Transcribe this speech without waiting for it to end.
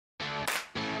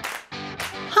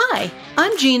Hi,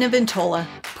 I'm Gina Ventola,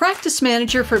 Practice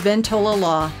Manager for Ventola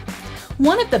Law.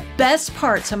 One of the best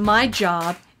parts of my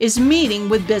job is meeting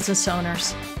with business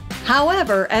owners.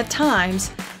 However, at times,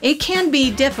 it can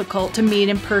be difficult to meet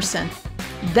in person.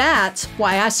 That's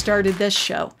why I started this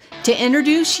show, to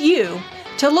introduce you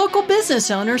to local business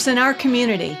owners in our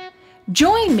community.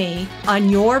 Join me on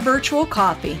your virtual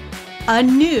coffee, a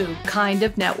new kind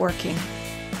of networking.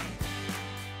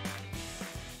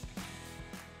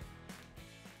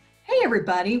 Hey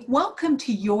everybody, welcome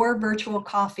to Your Virtual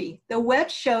Coffee, the web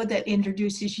show that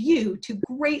introduces you to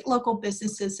great local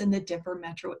businesses in the Denver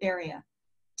metro area.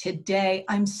 Today,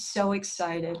 I'm so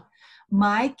excited.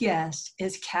 My guest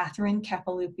is Catherine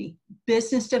Capilupi,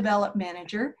 Business Development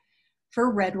Manager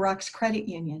for Red Rocks Credit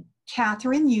Union.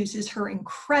 Catherine uses her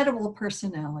incredible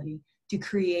personality to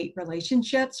create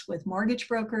relationships with mortgage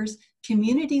brokers,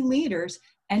 community leaders,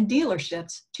 and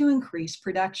dealerships to increase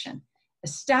production,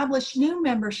 establish new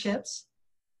memberships,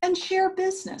 and share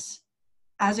business.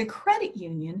 As a credit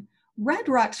union, Red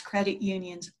Rocks Credit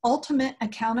Union's ultimate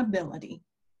accountability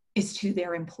is to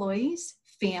their employees,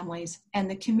 families, and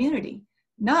the community,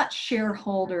 not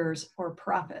shareholders or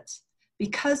profits.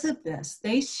 Because of this,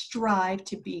 they strive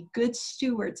to be good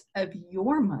stewards of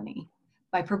your money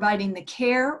by providing the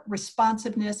care,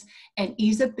 responsiveness, and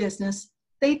ease of business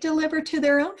they deliver to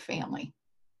their own family.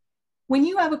 When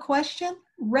you have a question,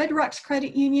 Red Rocks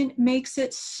Credit Union makes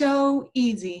it so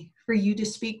easy for you to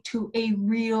speak to a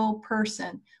real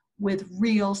person with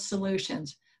real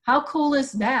solutions. How cool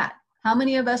is that? How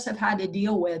many of us have had to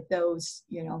deal with those,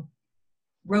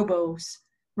 robo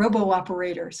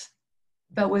operators?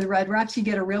 But with Red Rocks, you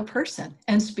get a real person.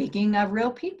 And speaking of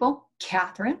real people,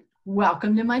 Catherine,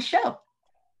 welcome to my show.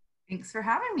 Thanks for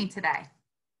having me today.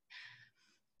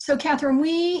 So Catherine,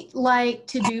 we like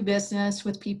to do business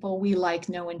with people we like,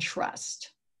 know, and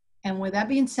trust. And with that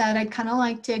being said, I'd kind of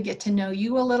like to get to know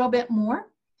you a little bit more.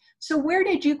 So where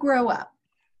did you grow up?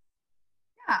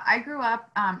 Yeah, I grew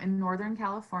up in Northern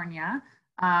California,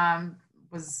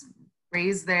 was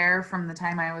raised there from the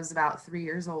time I was about 3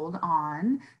 years old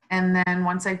on. And then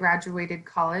once I graduated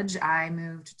college, I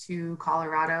moved to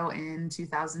Colorado in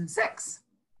 2006.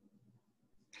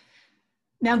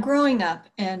 Now, growing up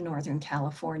in Northern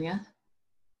California,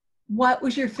 what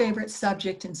was your favorite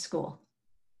subject in school?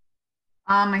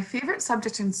 My favorite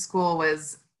subject in school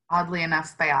was, oddly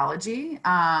enough, biology.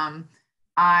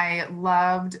 I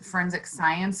loved forensic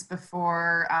science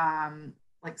before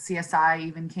like CSI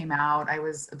even came out. I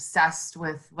was obsessed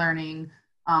with learning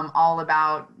all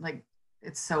about, like,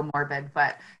 it's so morbid,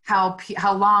 but how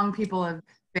long people have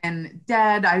been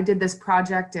dead. I did this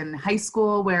project in high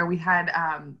school where we had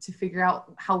to figure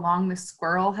out how long this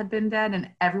squirrel had been dead, and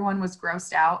everyone was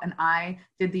grossed out. And I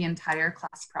did the entire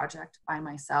class project by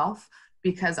myself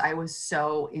because I was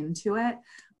so into it.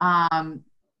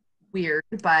 Weird,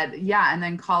 but yeah. And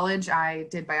then college, I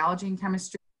did biology and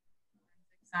chemistry,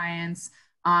 science.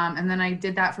 And then I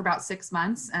did that for about 6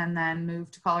 months and then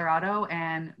moved to Colorado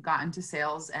and got into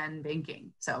sales and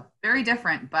banking. So very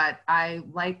different, but I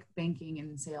like banking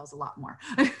and sales a lot more.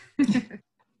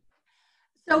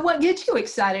 So what gets you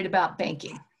excited about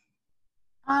banking?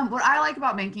 What I like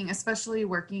about banking, especially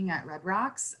working at Red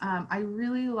Rocks, I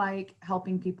really like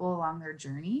helping people along their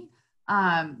journey.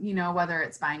 Whether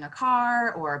it's buying a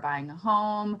car or buying a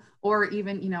home, or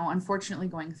even, unfortunately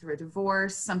going through a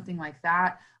divorce, something like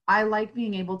that. I like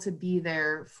being able to be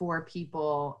there for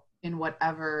people in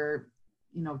whatever,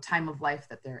 time of life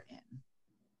that they're in.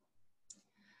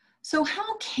 So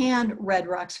how can Red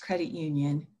Rocks Credit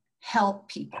Union help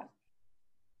people?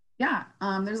 Yeah,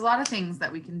 there's a lot of things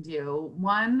that we can do.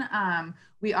 One,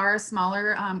 we are a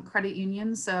smaller credit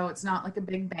union, so it's not like a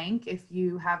big bank. If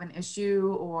you have an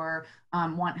issue or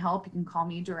want help, you can call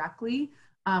me directly,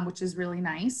 which is really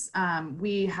nice.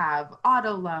 We have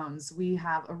auto loans. We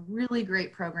have a really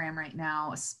great program right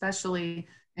now, especially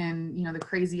in the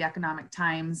crazy economic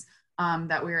times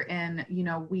that we're in.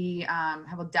 We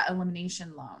have a debt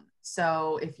elimination loan.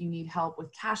 So if you need help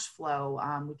with cash flow,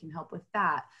 we can help with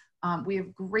that. We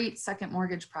have great second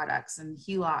mortgage products and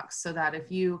HELOCs so that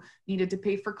if you needed to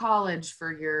pay for college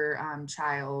for your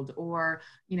child, or,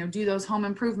 do those home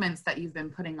improvements that you've been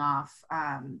putting off,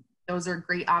 those are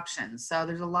great options. So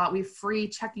there's a lot. We have free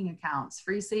checking accounts,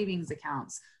 free savings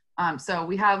accounts. So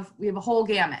we have a whole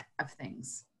gamut of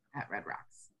things at Red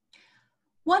Rocks.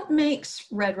 What makes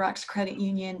Red Rocks Credit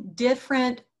Union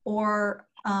different or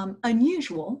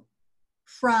unusual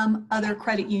from other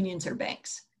credit unions or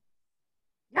banks?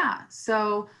 Yeah,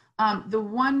 so the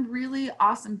one really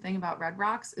awesome thing about Red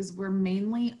Rocks is we're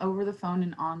mainly over the phone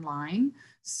and online.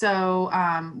 So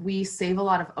we save a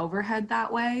lot of overhead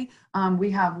that way.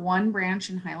 We have one branch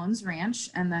in Highlands Ranch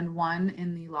and then one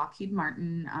in the Lockheed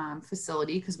Martin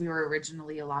facility because we were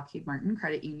originally a Lockheed Martin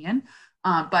credit union.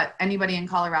 But anybody in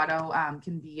Colorado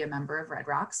can be a member of Red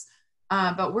Rocks.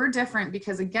 But we're different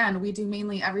because, again, we do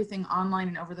mainly everything online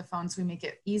and over the phone. So we make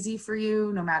it easy for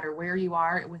you no matter where you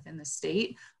are within the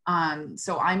state.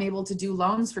 So I'm able to do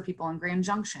loans for people in Grand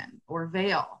Junction or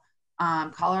Vail,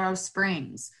 Colorado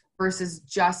Springs, versus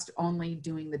just only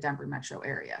doing the Denver metro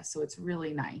area. So it's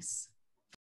really nice.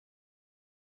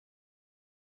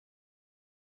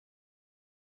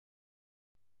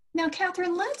 Now,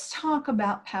 Catherine, let's talk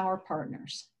about Power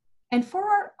Partners. And for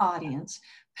our audience,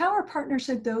 Power Partners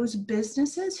are those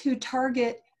businesses who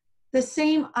target the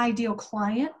same ideal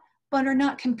client, but are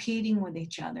not competing with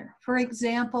each other. For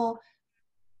example,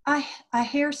 a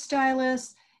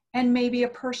hairstylist and maybe a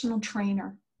personal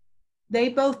trainer. They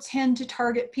both tend to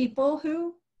target people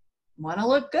who want to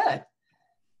look good.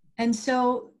 And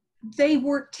so they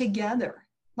work together.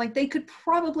 Like they could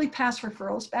probably pass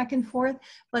referrals back and forth,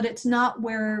 but it's not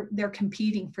where they're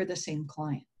competing for the same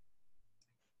client.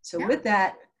 So with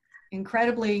that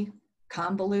incredibly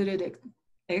convoluted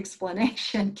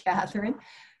explanation, Catherine,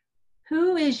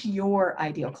 who is your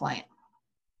ideal client?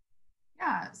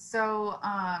 Yeah, so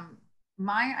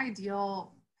my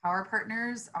ideal Power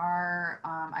Partners are,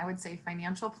 I would say,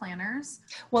 financial planners.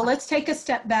 Well, let's take a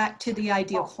step back to the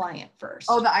ideal client first.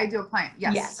 Oh, the ideal client.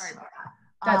 Yes. Sorry about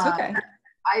that. That's okay.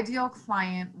 Ideal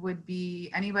client would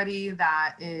be anybody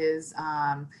that is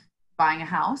buying a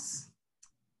house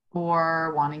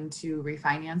or wanting to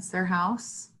refinance their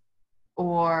house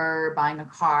or buying a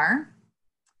car,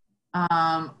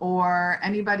 or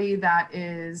anybody that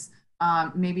is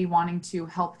maybe wanting to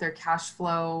help their cash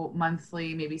flow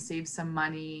monthly, maybe save some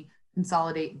money,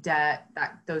 consolidate debt,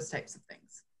 those types of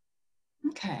things.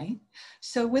 Okay.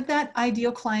 So with that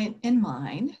ideal client in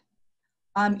mind,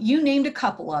 you named a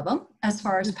couple of them as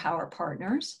far as Power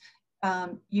Partners.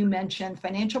 You mentioned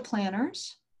financial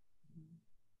planners,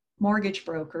 mortgage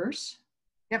brokers.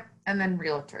 Yep, and then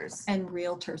realtors. And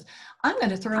realtors. I'm going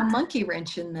to throw a monkey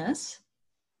wrench in this.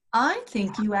 I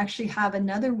think you actually have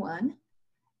another one,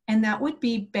 and that would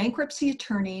be bankruptcy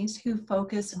attorneys who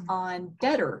focus on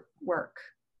debtor work.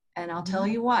 And I'll tell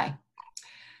you why.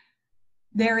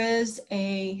 There is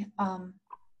a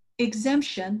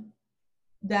exemption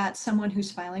that someone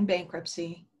who's filing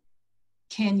bankruptcy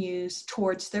can use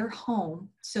towards their home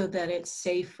so that it's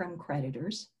safe from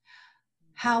creditors.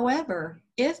 However,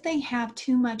 if they have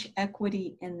too much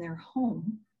equity in their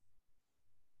home,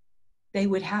 they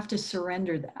would have to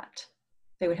surrender that.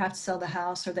 They would have to sell the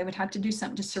house, or they would have to do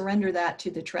something to surrender that to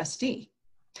the trustee.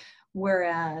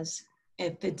 Whereas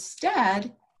if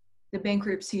instead the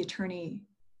bankruptcy attorney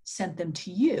sent them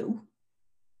to you,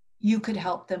 you could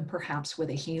help them perhaps with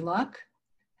a HELOC,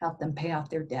 help them pay off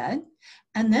their debt,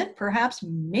 and then perhaps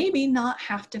maybe not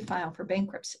have to file for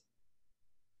bankruptcy.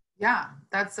 Yeah,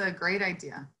 that's a great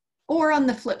idea. Or on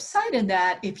the flip side of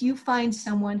that, if you find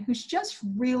someone who's just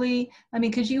really, I mean,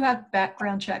 because you have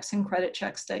background checks and credit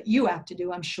checks that you have to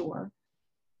do, I'm sure,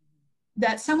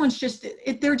 that someone's just,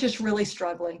 they're just really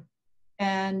struggling.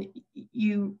 And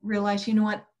you realize, you know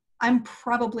what, I'm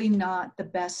probably not the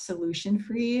best solution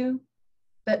for you,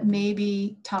 but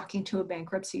maybe talking to a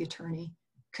bankruptcy attorney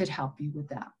could help you with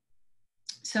that.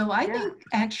 So I think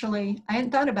actually, I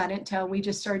hadn't thought about it until we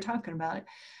just started talking about it.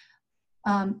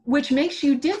 Which makes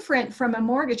you different from a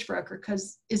mortgage broker,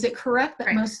 because is it correct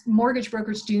that most mortgage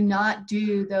brokers do not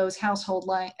do those household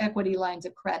equity lines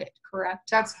of credit,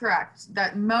 correct? That's correct.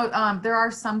 That there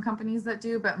are some companies that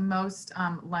do, but most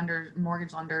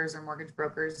mortgage lenders or mortgage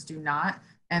brokers do not,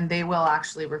 and they will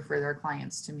actually refer their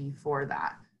clients to me for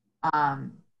that.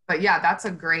 But yeah, that's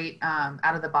a great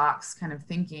out of the box kind of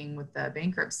thinking with the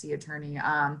bankruptcy attorney.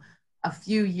 A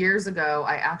few years ago,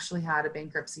 I actually had a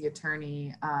bankruptcy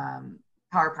attorney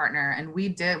power partner, and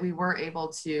we were able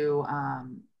to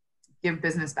give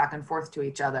business back and forth to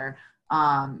each other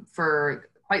for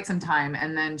quite some time.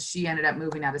 And then she ended up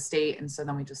moving out of state. And so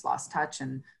then we just lost touch,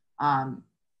 and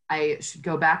I should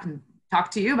go back and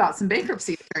talk to you about some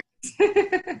bankruptcy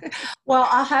attorneys. Well,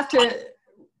 I'll have to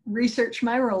research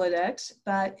my Rolodex,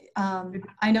 but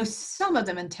I know some of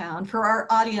them in town. For our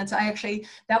audience,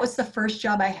 that was the first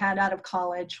job I had out of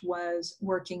college, was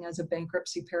working as a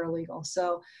bankruptcy paralegal.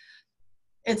 So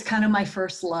it's kind of my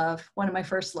first love, one of my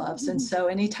first loves. And so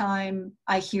anytime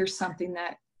I hear something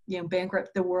that, you know,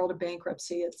 the world of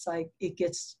bankruptcy, it's like, it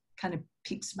gets kind of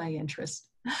piques my interest.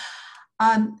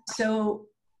 So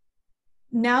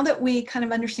now that we kind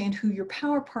of understand who your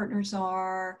power partners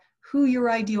are, who your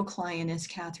ideal client is,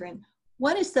 Catherine,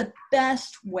 what is the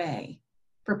best way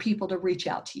for people to reach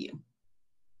out to you?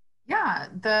 Yeah,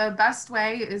 the best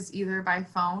way is either by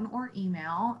phone or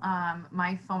email.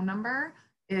 My phone number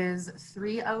is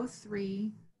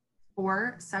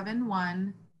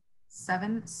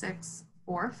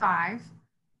 303-471-7645,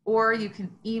 or you can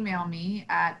email me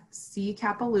at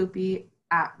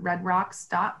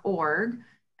ccapilupi@redrocks.org,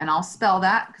 and I'll spell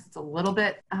that because it's a little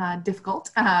bit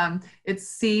difficult. It's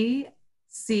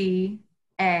C-C-A,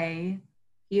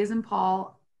 P as in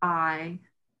Paul, I-L-U,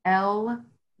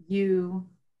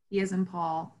 P as in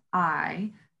Paul,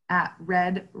 I, at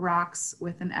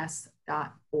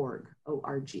redrocks.org,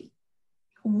 O-R-G.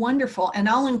 Wonderful. And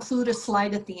I'll include a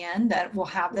slide at the end that will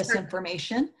have this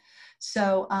information.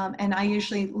 So, and I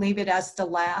usually leave it as the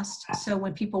last. So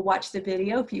when people watch the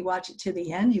video, if you watch it to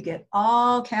the end, you get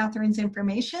all Catherine's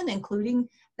information, including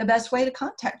the best way to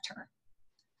contact her.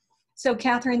 So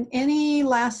Catherine, any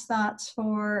last thoughts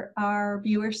for our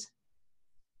viewers?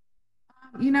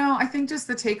 I think just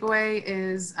the takeaway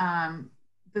is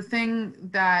the thing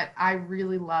that I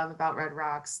really love about Red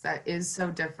Rocks that is so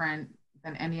different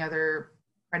than any other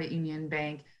credit union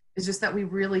bank is just that we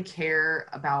really care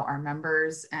about our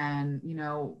members, and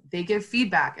they give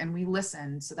feedback and we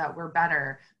listen so that we're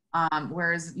better.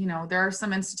 Whereas there are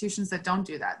some institutions that don't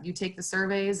do that. You take the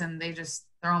surveys and they just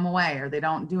throw them away, or they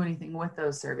don't do anything with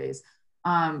those surveys.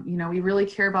 We really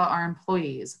care about our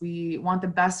employees. We want the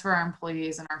best for our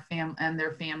employees and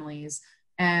their families.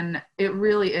 And it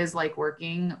really is like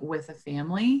working with a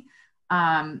family.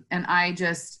 And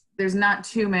there's not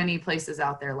too many places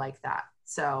out there like that.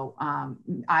 So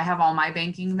I have all my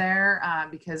banking there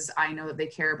because I know that they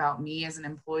care about me as an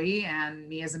employee and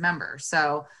me as a member.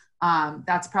 So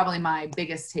that's probably my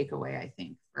biggest takeaway, I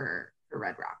think, for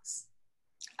Red Rocks.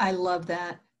 I love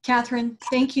that. Catherine,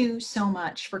 thank you so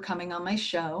much for coming on my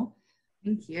show.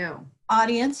 Thank you.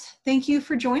 Audience, thank you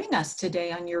for joining us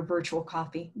today on your virtual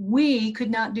coffee. We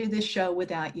could not do this show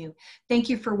without you. Thank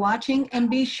you for watching, and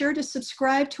be sure to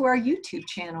subscribe to our YouTube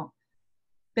channel.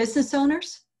 Business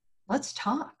owners, let's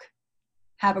talk.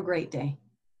 Have a great day.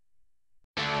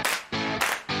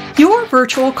 Your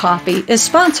virtual coffee is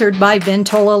sponsored by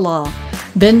Ventola Law.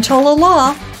 Ventola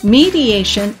Law,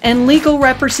 mediation and legal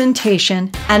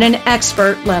representation at an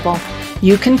expert level.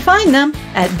 You can find them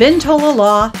at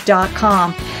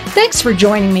ventolalaw.com. Thanks for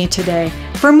joining me today.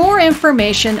 For more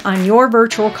information on your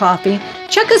virtual coffee,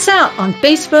 check us out on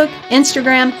Facebook,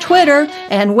 Instagram, Twitter,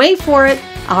 and wait for it,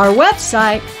 our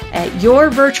website at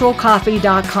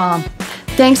yourvirtualcoffee.com.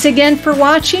 Thanks again for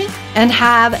watching, and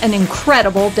have an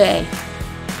incredible day.